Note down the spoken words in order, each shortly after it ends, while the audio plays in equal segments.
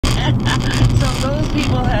So those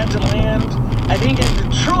people had to land, I think, in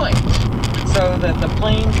Detroit, so that the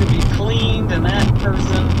plane could be cleaned and that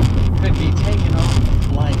person could be taken off the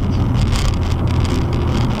flight.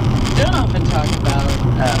 Don't often talk about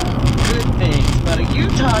good things, but a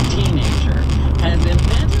Utah teenager has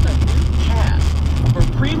invented a new cap for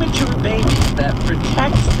premature babies that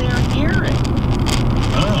protects their hearing.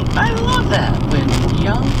 Oh. I love that when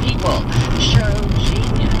young people show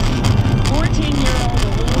genius. 14-year-old,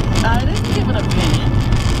 I didn't give an opinion.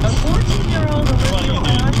 A 14-year-old Olivia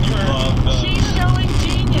Washburn, she's showing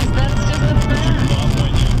genius. That's just a fact.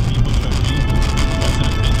 When young people show genius. What's an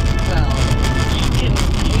opinion? Well, you can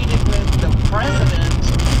hate it when the president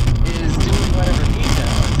is doing whatever he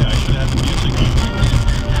does. Yeah, I should have the music on.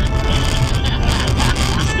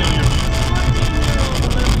 Steal your music. 14-year-old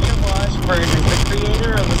Olivia Washburn is the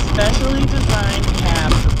creator of a specially designed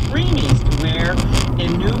cap for preemies to wear in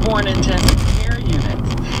newborn intensive care units.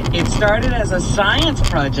 It started as a science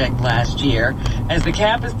project last year, as the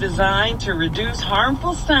cap is designed to reduce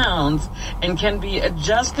harmful sounds and can be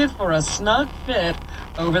adjusted for a snug fit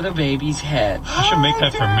over the baby's head. You should make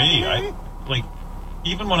that for me.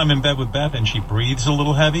 Even when I'm in bed with Beth and she breathes a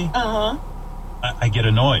little heavy, I get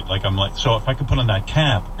annoyed. So if I could put on that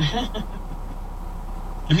cap,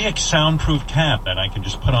 give me a soundproof cap that I can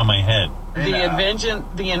just put on my head.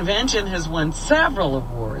 The invention has won several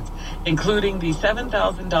awards, including the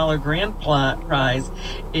 $7,000 grand prize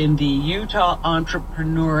in the Utah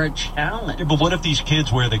Entrepreneur Challenge. Yeah, but what if these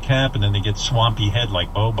kids wear the cap and then they get swampy head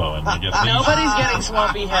like Bobo and they get Nobody's getting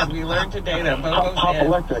swampy head. We learned today that Bobo's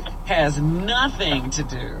head has nothing to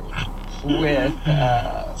do with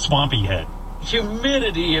swampy head.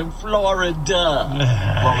 Humidity in Florida.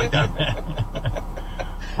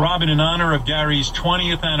 Robin, in honor of Gary's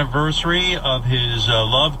 20th anniversary of his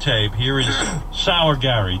love tape, here is Sour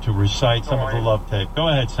Gary to recite some of the love tape. Go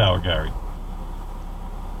ahead, Sour Gary.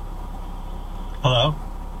 Hello?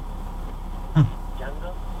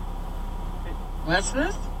 What's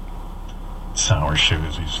this? Sour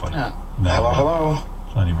shoes. He's like, Oh. no, Hello.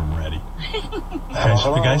 He's not even ready.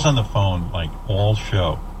 The guy's on the phone like all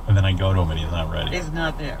show, and then I go to him and he's not ready. He's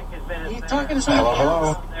not there. He's talking to somebody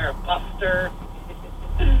else. There, Buster.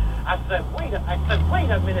 I said, wait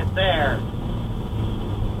a minute there.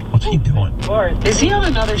 What's he doing? Is he on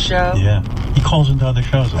another show? Yeah. He calls into other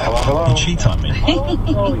shows. Hello. He cheats on me.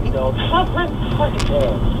 Oh, you don't.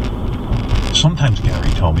 Sometimes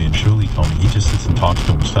Gary told me and Shuli told me he just sits and talks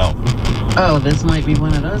to himself. Oh, this might be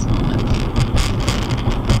one of those moments.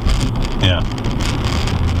 Yeah.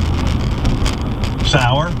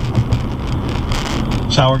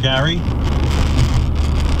 Sour Gary?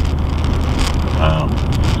 Wow.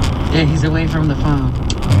 Yeah, he's away from the phone.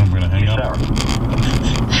 I'm going to hang up.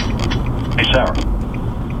 Hey, Sarah.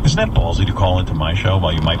 Isn't that ballsy to call into my show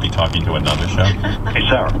while you might be talking to another show? Hey,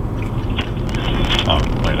 Sarah. Oh,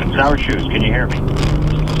 wait. Sour shoes. Can you hear me?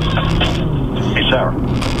 Hey, Sarah.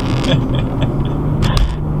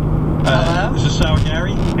 Hello? Is this Sour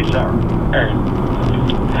Gary? Hey, Sarah.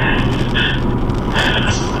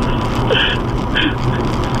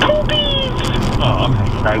 Oh, I'm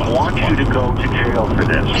hanging up. I want you to go to jail for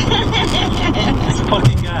this. This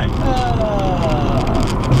fucking guy.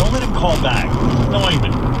 Don't let him call back. No, I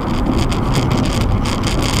even.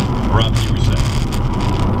 Rob, you were saying.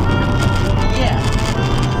 Yeah.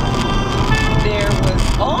 There was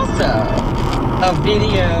also a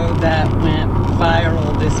video that went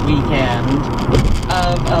viral this weekend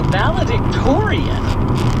of a valedictorian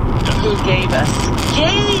who gave a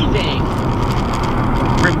scathing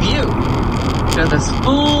review to the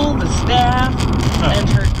school, the staff, and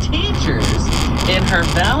her teachers in her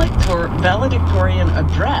valedictorian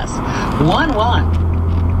address. 1-1.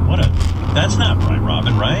 That's not right,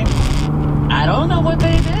 Robin, right? I don't know what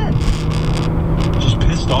they did. Just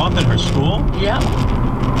pissed off at her school? Yep.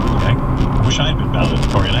 I wish I'd been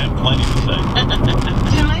valedictorian. I had plenty to say.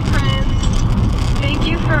 To my friends, thank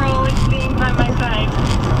you for always being by my side.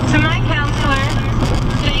 To my counselor,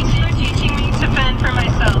 thanks for teaching me to fend for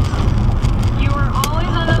myself. You were always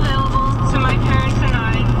unavailable to my parents and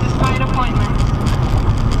I, despite appointments.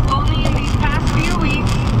 Only in these past few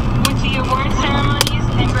weeks, with the award ceremonies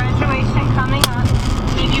and graduation coming up,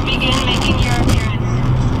 did you begin making your appearance.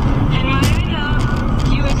 In my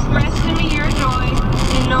note, you expressed to me your joy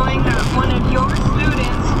in knowing that one of your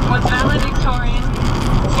students was valedictorian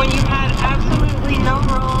when you had absolutely no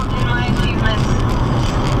role in my achievements.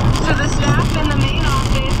 To the staff and the